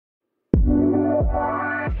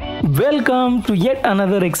Welcome to yet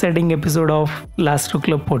another exciting episode of Lastro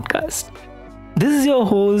Club podcast. This is your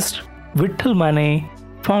host Vitthal Mane,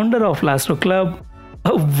 founder of Lastro Club,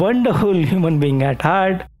 a wonderful human being at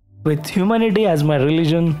heart with humanity as my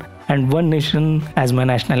religion and one nation as my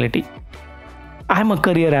nationality. I'm a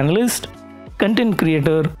career analyst, content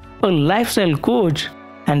creator, a lifestyle coach,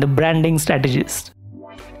 and a branding strategist.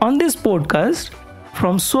 On this podcast,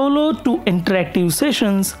 from solo to interactive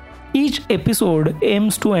sessions, each episode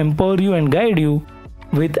aims to empower you and guide you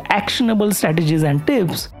with actionable strategies and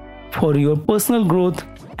tips for your personal growth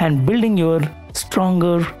and building your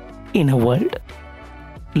stronger inner world.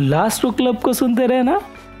 लास्टो club को सुनते रहना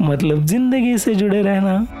मतलब जिंदगी से जुड़े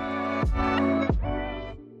रहना.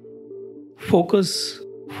 Focus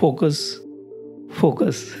focus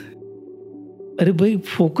focus. अरे भाई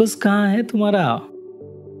फोकस कहाँ है तुम्हारा?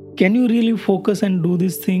 Can you really focus and do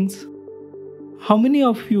these things? How many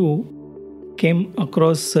of you came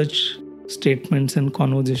across such statements and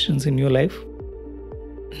conversations in your life?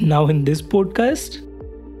 Now in this podcast,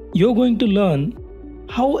 you're going to learn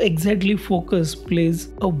how exactly focus plays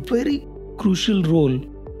a very crucial role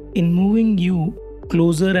in moving you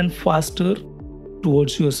closer and faster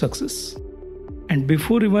towards your success. And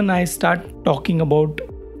before even I start talking about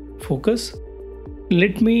focus,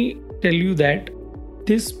 let me tell you that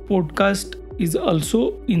this podcast is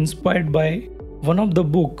also inspired by one of the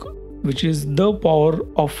book, which is The Power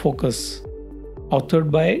of Focus, authored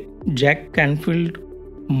by Jack Canfield,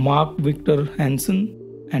 Mark Victor Hansen,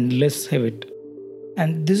 and Les Hewitt.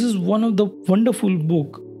 And this is one of the wonderful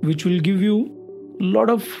book which will give you a lot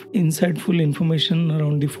of insightful information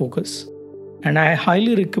around the focus. And I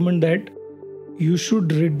highly recommend that you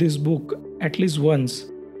should read this book at least once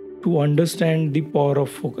to understand the power of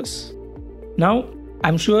focus. Now,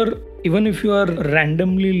 I'm sure even if you are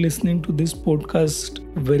randomly listening to this podcast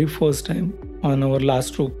very first time on our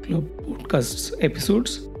Lastro Club podcast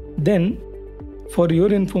episodes, then for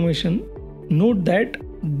your information, note that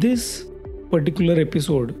this particular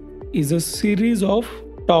episode is a series of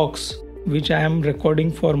talks which I am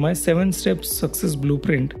recording for my 7-step success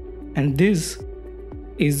blueprint, and this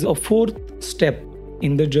is a fourth step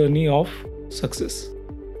in the journey of success.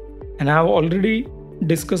 And I have already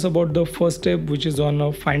discuss about the first step, which is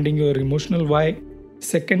on finding your emotional why.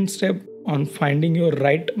 Second step on finding your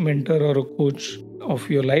right mentor or a coach of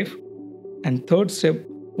your life. And third step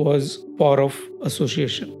was power of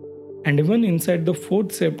association. And even inside the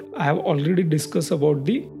fourth step, I have already discussed about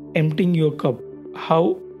the emptying your cup.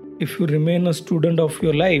 How if you remain a student of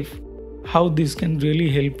your life, how this can really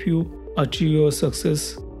help you achieve your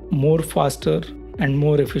success more faster and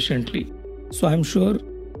more efficiently. So I'm sure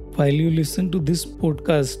while you listen to this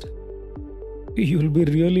podcast, you will be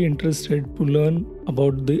really interested to learn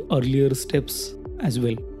about the earlier steps as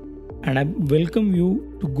well. And I welcome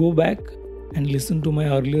you to go back and listen to my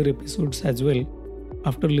earlier episodes as well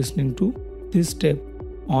after listening to this step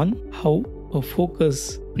on how a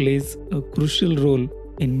focus plays a crucial role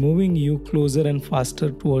in moving you closer and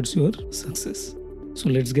faster towards your success. So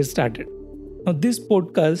let's get started. Now this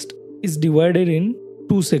podcast is divided in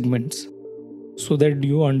 2 segments, so that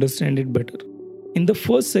you understand it better. In the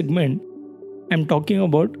first segment, I'm talking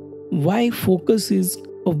about why focus is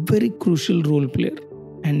a very crucial role player.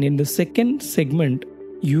 And in the second segment,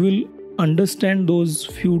 you will understand those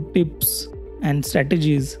few tips and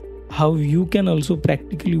strategies how you can also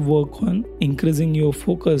practically work on increasing your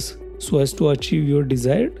focus so as to achieve your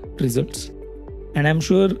desired results. And I'm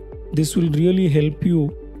sure this will really help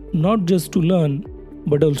you not just to learn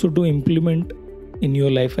but also to implement in your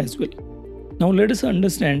life as well. Now let us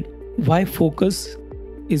understand why focus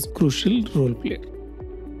is crucial role player.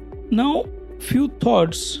 Now few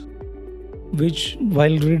thoughts which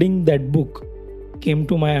while reading that book came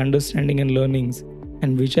to my understanding and learnings,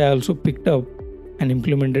 and which I also picked up and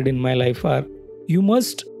implemented in my life are: you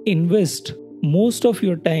must invest most of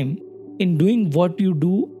your time in doing what you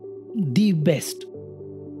do the best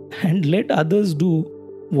and let others do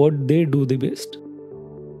what they do the best.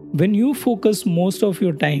 When you focus most of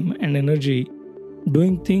your time and energy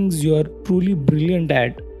doing things you are truly brilliant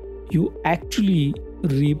at, you actually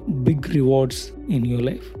reap big rewards in your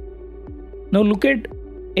life. Now look at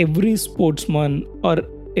every sportsman or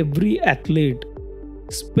every athlete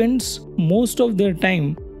spends most of their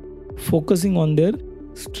time focusing on their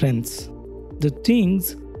strengths, the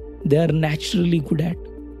things they are naturally good at,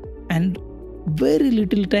 and very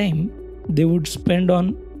little time they would spend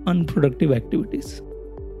on unproductive activities.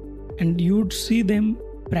 And you would see them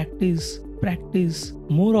practice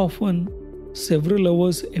more often, several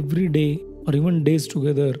hours every day or even days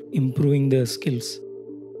together, improving their skills.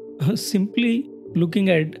 Simply looking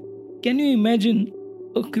at, can you imagine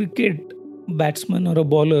a cricket batsman or a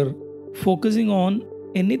bowler focusing on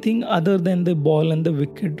anything other than the ball and the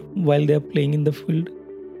wicket while they are playing in the field?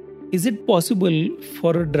 Is it possible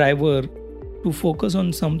for a driver to focus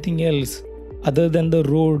on something else other than the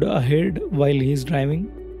road ahead while he is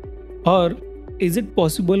driving? Or is it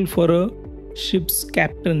possible for a ship's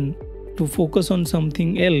captain to focus on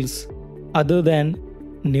something else other than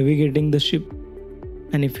navigating the ship?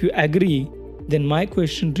 And if you agree, then my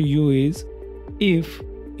question to you is, if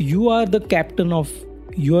you are the captain of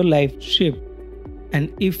your life ship,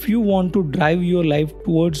 and if you want to drive your life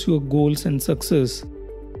towards your goals and success,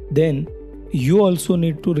 then you also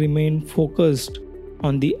need to remain focused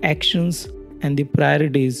on the actions and the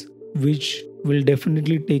priorities which will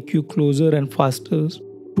definitely take you closer and faster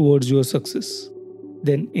towards your success.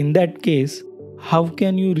 Then, in that case, how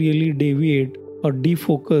can you really deviate or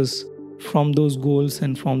defocus from those goals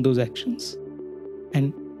and from those actions?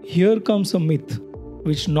 And here comes a myth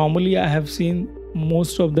which normally I have seen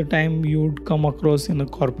most of the time you would come across in a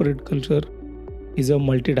corporate culture, is a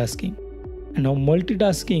multitasking. And now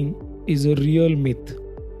multitasking is a real myth.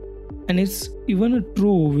 And it's even a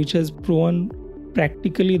true which has proven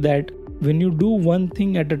practically that when you do one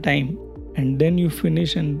thing at a time and then you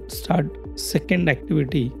finish and start second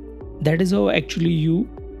activity, that is how actually you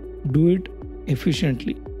do it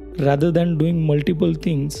efficiently rather than doing multiple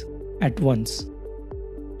things at once.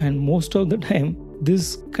 And most of the time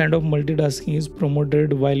this kind of multitasking is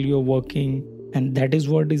promoted while you're working, and that is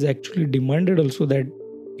what is actually demanded also, that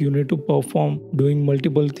you need to perform doing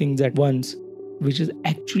multiple things at once, which is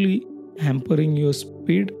actually hampering your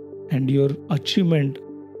speed and your achievement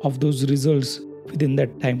of those results within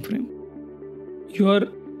that time frame. You are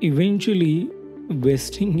eventually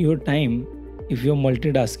wasting your time if you're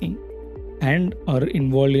multitasking and are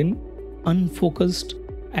involved in unfocused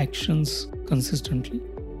actions consistently.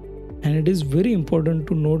 And it is very important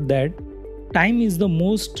to note that time is the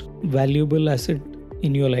most valuable asset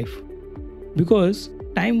in your life, because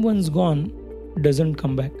time once gone doesn't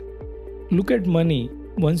come back. Look at money.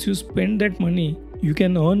 Once you spend that money, you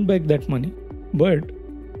can earn back that money. But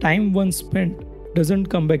time once spent doesn't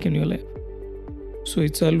come back in your life. So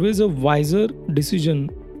it's always a wiser decision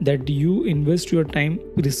that you invest your time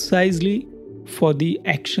precisely for the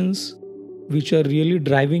actions which are really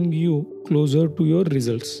driving you closer to your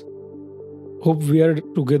results. Hope we are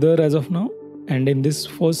together as of now. And in this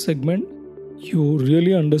first segment, you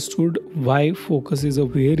really understood why focus is a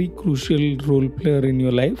very crucial role player in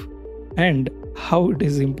your life and how it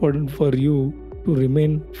is important for you to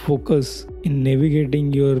remain focused in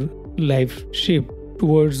navigating your life ship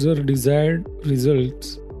towards the desired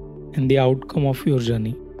results and the outcome of your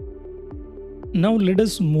journey. Now let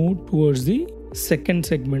us move towards the second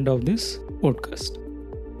segment of this podcast.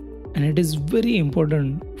 And it is very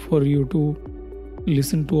important for you to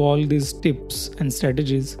listen to all these tips and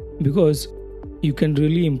strategies, because you can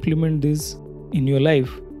really implement this in your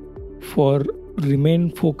life for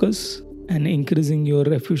remain focused and increasing your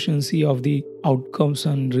efficiency of the outcomes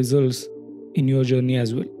and results in your journey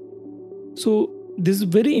as well. So this is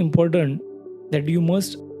very important that you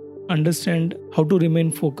must understand how to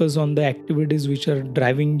remain focused on the activities which are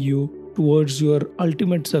driving you towards your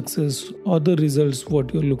ultimate success or the results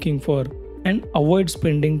what you're looking for, and avoid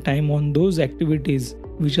spending time on those activities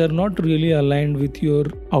which are not really aligned with your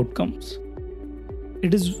outcomes.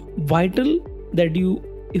 It is vital that you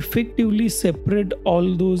effectively separate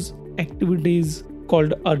all those activities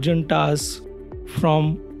called urgent tasks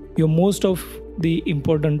from your most of the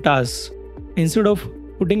important tasks. Instead of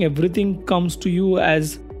putting everything comes to you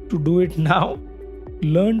as to do it now,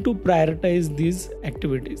 learn to prioritize these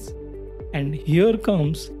activities. And here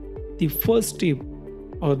comes the first tip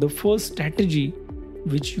or the first strategy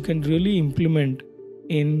which you can really implement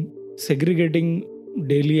in segregating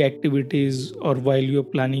daily activities or while you're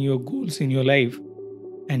planning your goals in your life,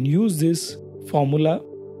 and use this formula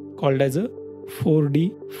called as a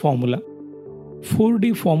 4D formula.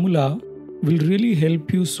 4D formula will really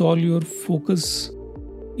help you solve your focus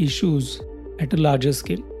issues at a larger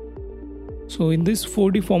scale. So in this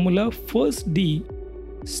 4D formula, first D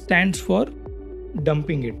stands for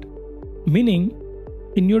dumping it, meaning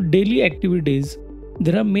in your daily activities,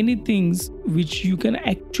 there are many things which you can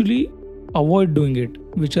actually avoid doing it,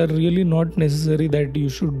 which are really not necessary that you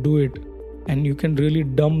should do it, and you can really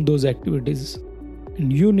dump those activities.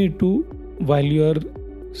 And you need to, while you are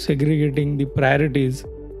segregating the priorities,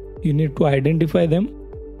 you need to identify them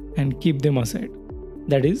and keep them aside.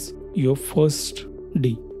 That is your first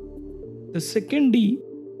D. The second D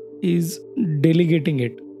is delegating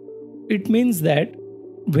it. It means that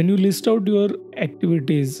when you list out your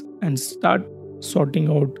activities and start sorting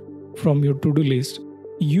out from your to-do list,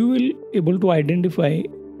 you will able to identify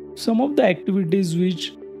some of the activities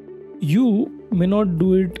which you may not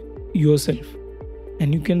do it yourself,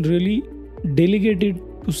 and you can really delegate it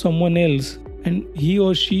to someone else, and he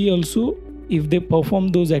or she also, if they perform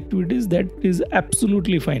those activities, that is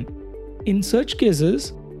absolutely fine. In such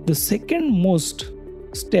cases, the second most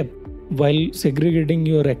step while segregating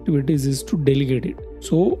your activities is to delegate it.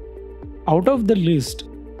 So out of the list,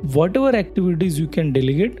 whatever activities you can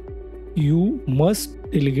delegate, you must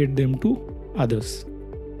delegate them to others.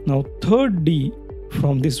 Now, third D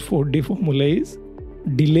from this 4D formula is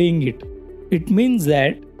delaying it. It means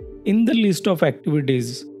that in the list of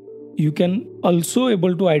activities, you can also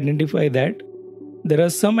able to identify that there are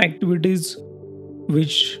some activities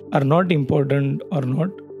which are not important or not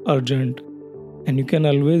urgent, and you can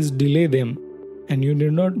always delay them, and you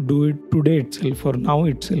need not do it today itself or now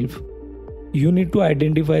itself. You need to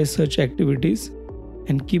identify such activities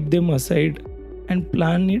and keep them aside and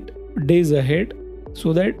plan it days ahead,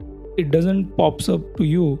 so that it doesn't pops up to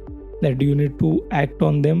you that you need to act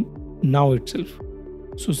on them now itself.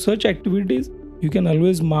 So such activities you can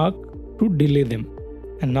always mark to delay them.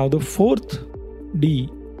 And now the fourth D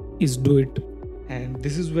is do it. And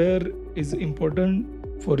this is where is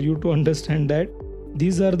important for you to understand that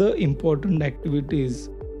these are the important activities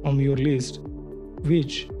on your list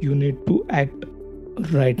which you need to act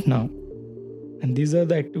right now. And these are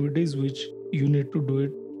the activities which you need to do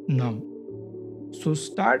it now. So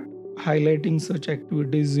start highlighting such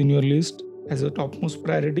activities in your list as a topmost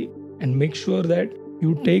priority, and make sure that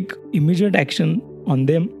you take immediate action on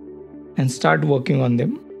them and start working on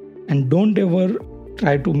them. And don't ever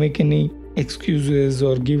try to make any excuses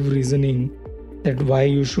or give reasoning that why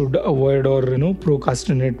you should avoid or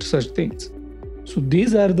procrastinate such things. So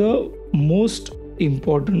these are the most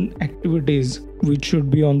important activities which should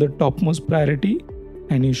be on the topmost priority,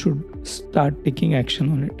 and you should start taking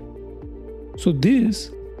action on it. So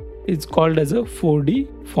this is called as a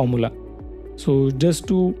 4D formula. So just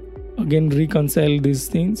to again reconcile these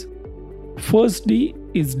things, first D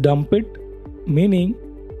is dump it, meaning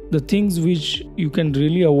the things which you can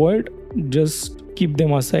really avoid, just keep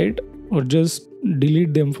them aside or just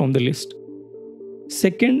delete them from the list.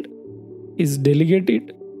 Second is delegate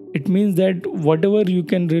it. It means that whatever you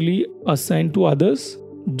can really assign to others,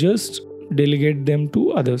 just delegate them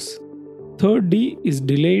to others. Third D is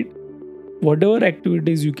delay it. Whatever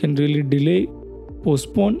activities you can really delay,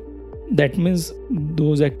 postpone, that means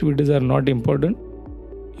those activities are not important,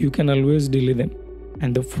 you can always delay them.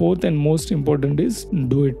 And the fourth and most important is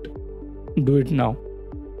do it now.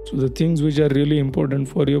 So the things which are really important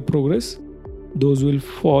for your progress, those will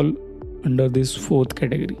fall under this fourth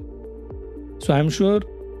category. So I'm sure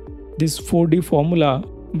this 4D formula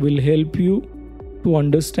will help you to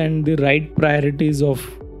understand the right priorities of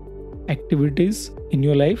activities in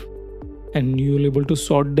your life, and you will be able to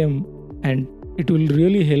sort them, and it will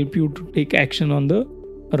really help you to take action on the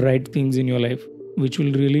right things in your life, which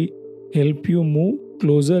will really help you move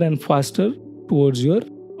closer and faster towards your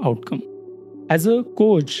outcome. As a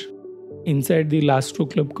coach inside the Last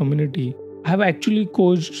Stroke Club community, I have actually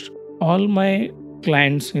coached all my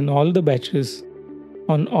clients in all the batches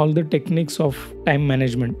on all the techniques of time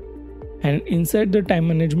management. And inside the time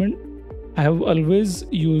management, I have always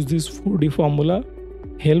used this 4D formula,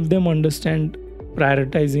 help them understand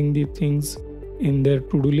prioritizing the things in their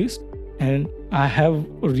to-do list. And I have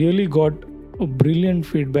really got a brilliant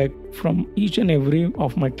feedback from each and every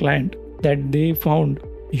of my client that they found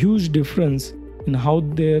huge difference in how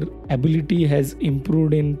their ability has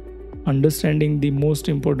improved in understanding the most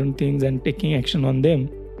important things and taking action on them.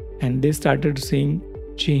 And they started seeing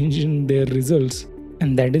change in their results.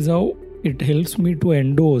 And that is how it helps me to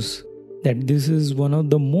endorse that this is one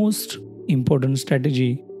of the most important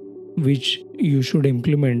strategy which you should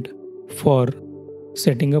implement for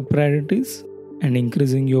setting up priorities and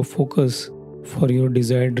increasing your focus for your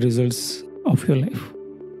desired results of your life.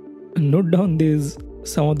 Note down these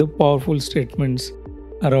some of the powerful statements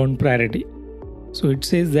around priority. So it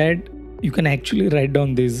says that you can actually write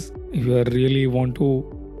down this if you really want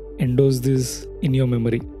to endorse this in your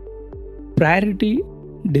memory. Priority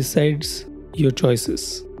decides your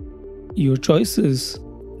choices. Your choices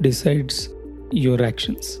decides your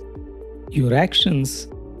actions. Your actions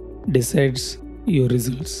decides your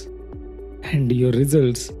results. And your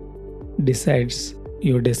results decides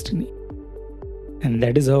your destiny. And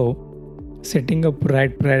that is how setting up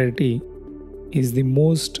right priority is the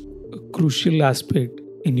most crucial aspect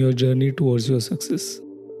in your journey towards your success.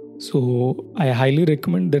 So I highly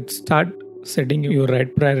recommend that start setting your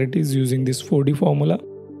right priorities using this 4D formula,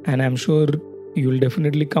 and I'm sure you will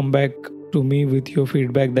definitely come back to me with your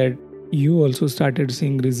feedback that you also started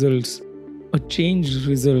seeing results or changed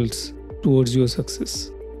results towards your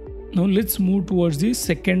success. Now let's move towards the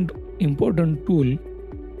second important tool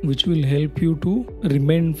which will help you to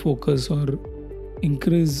remain focused or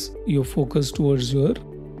increase your focus towards your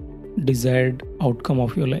desired outcome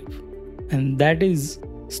of your life. And that is,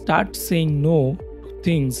 start saying no to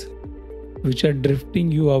things which are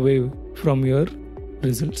drifting you away from your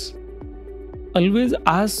results. Always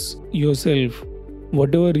ask yourself,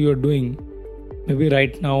 whatever you are doing, maybe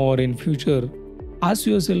right now or in future, ask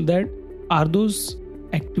yourself that are those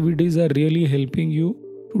activities are really helping you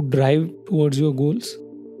to drive towards your goals?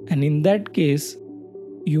 And in that case,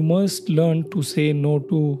 you must learn to say no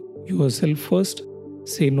to yourself first,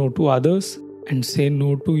 say no to others, and say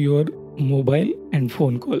no to your mobile and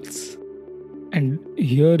phone calls. And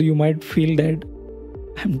here you might feel that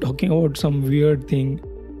I'm talking about some weird thing.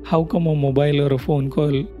 How come a mobile or a phone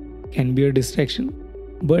call can be a distraction?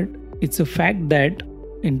 But it's a fact that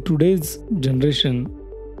in today's generation,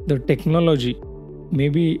 the technology,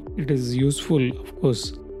 maybe it is useful, of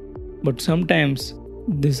course, but sometimes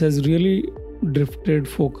this has really drifted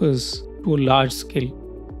focus to a large scale.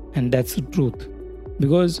 And that's the truth.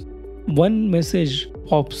 Because one message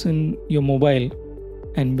pops in your mobile,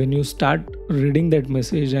 and when you start reading that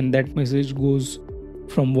message and that message goes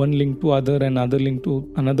from one link to other and other link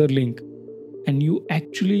to another link, and you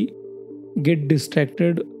actually get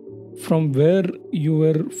distracted from where you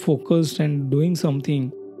were focused and doing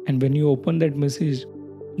something, and when you open that message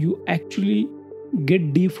you actually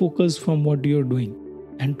get defocused from what you're doing.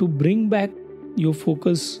 And to bring back your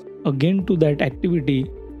focus again to that activity,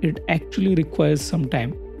 it actually requires some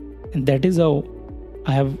time. And that is how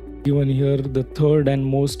I have given here the third and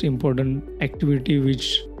most important activity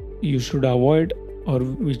which you should avoid or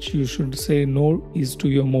which you should say no is to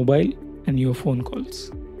your mobile and your phone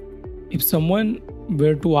calls. If someone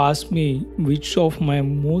were to ask me which of my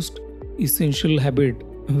most essential habit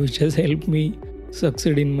which has helped me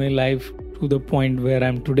succeed in my life to the point where I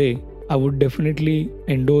am today, I would definitely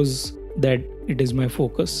endorse that it is my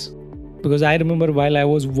focus. Because I remember while I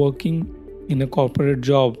was working in a corporate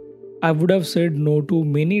job, I would have said no to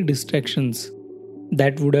many distractions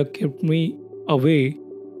that would have kept me away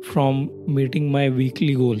from meeting my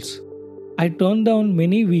weekly goals. I turned down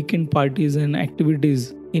many weekend parties and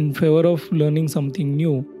activities in favor of learning something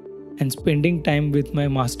new and spending time with my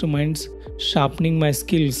masterminds, sharpening my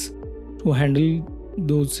skills to handle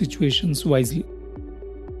those situations wisely.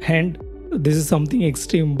 And this is something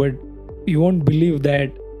extreme, but you won't believe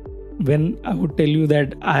that when I would tell you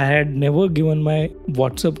that I had never given my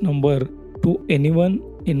WhatsApp number to anyone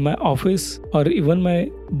in my office or even my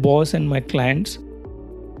boss and my clients,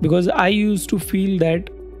 because I used to feel that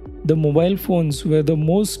the mobile phones were the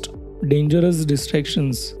most dangerous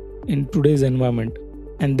distractions in today's environment.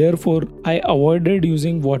 And therefore, I avoided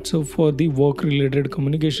using WhatsApp for the work-related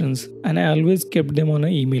communications, and I always kept them on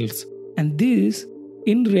emails. And this,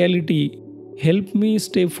 in reality, helped me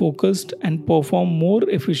stay focused and perform more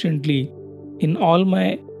efficiently in all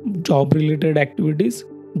my job-related activities,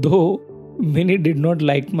 though many did not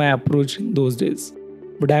like my approach in those days.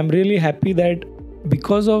 But I'm really happy that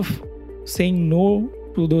because of saying no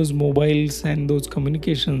to those mobiles and those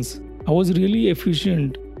communications, I was really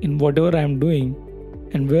efficient in whatever I'm doing,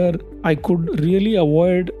 and where I could really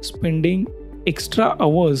avoid spending extra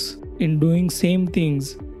hours in doing same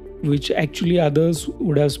things which actually others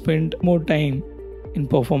would have spent more time in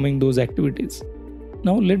performing those activities.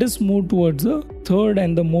 Now let us move towards the third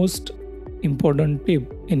and the most important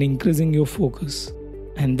tip in increasing your focus,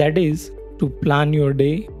 and that is to plan your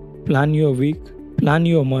day, plan your week, plan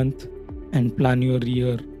your month, and plan your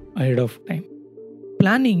year ahead of time.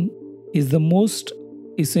 Planning is the most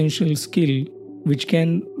essential skill which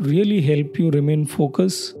can really help you remain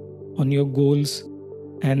focused on your goals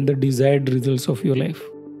and the desired results of your life.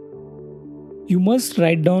 You must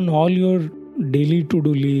write down all your daily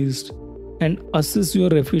to-do list and assess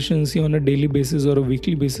your efficiency on a daily basis or a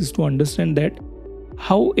weekly basis to understand that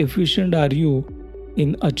how efficient are you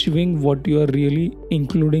in achieving what you are really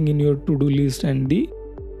including in your to-do list and the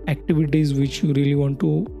activities which you really want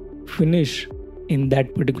to finish in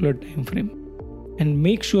that particular time frame. And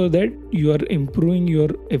make sure that you are improving your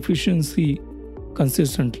efficiency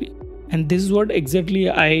consistently. And this is what exactly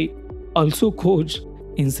I also coach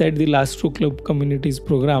inside the Last Stroke Club Communities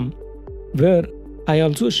program, where I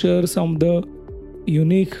also share some of the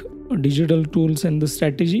unique digital tools and the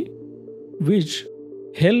strategy which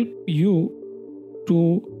help you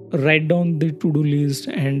to write down the to-do list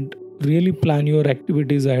and really plan your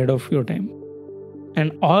activities ahead of your time.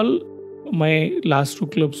 And all my Last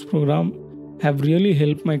Stroke Clubs program have really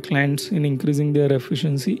helped my clients in increasing their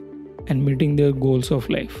efficiency and meeting their goals of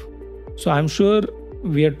life. So I'm sure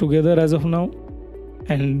we are together as of now,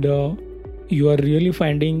 and you are really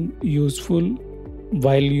finding useful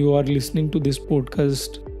while you are listening to this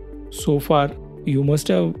podcast so far. You must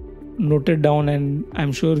have noted down, and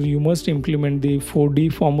I'm sure you must implement the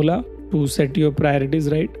 4D formula to set your priorities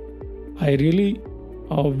right. I really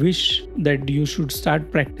wish that you should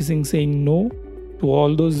start practicing saying no to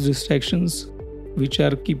all those distractions which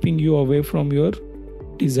are keeping you away from your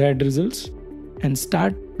desired results, and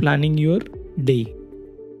start planning your day.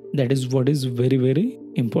 That is what is very, very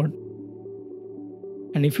important.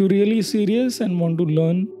 And if you're really serious and want to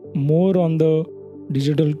learn more on the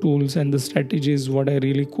digital tools and the strategies what I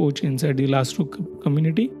really coach inside the Last Stroke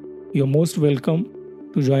community, you're most welcome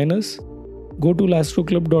to join us. Go to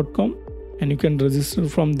laststrokeclub.com and you can register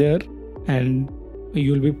from there, and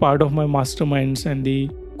you'll be part of my masterminds and the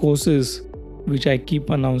courses which I keep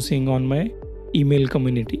announcing on my email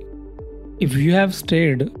community. If you have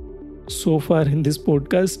stayed so far in this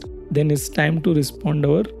podcast, then it's time to respond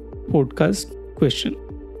our podcast question.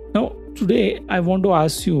 Now, today I want to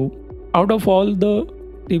ask you, out of all the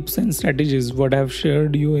tips and strategies what I've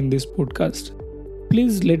shared you in this podcast,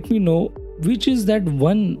 please let me know which is that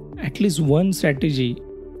one, at least one strategy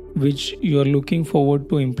which you are looking forward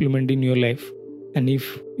to implement in your life. And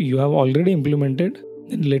if you have already implemented,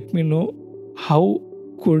 then let me know how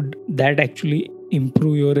could that actually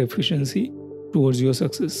improve your efficiency towards your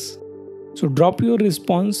success. So drop your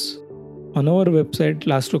response on our website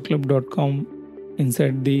laststrokeclub.com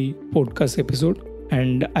inside the podcast episode,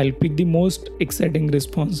 and I'll pick the most exciting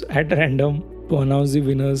response at random to announce the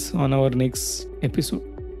winners on our next episode.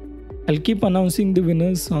 I'll keep announcing the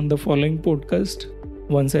winners on the following podcast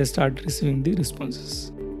once I start receiving the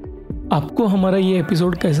responses. आपको हमारा ये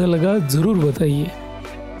episode कैसा लगा ज़रूर बताइए.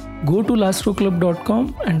 Go to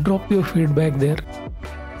laststrokeclub.com and drop your feedback there.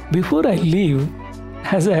 Before I leave,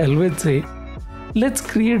 as I always say, let's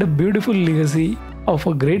create a beautiful legacy of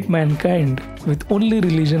a great mankind with only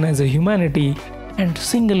religion as a humanity and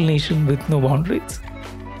single nation with no boundaries.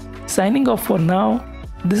 Signing off for now,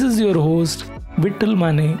 this is your host, Vittal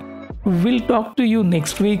Mane. We'll talk to you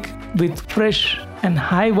next week with fresh and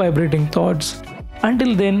high vibrating thoughts.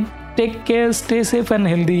 Until then, take care, stay safe and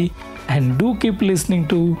healthy, and do keep listening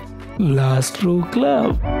to Last Stroke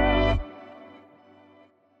Club.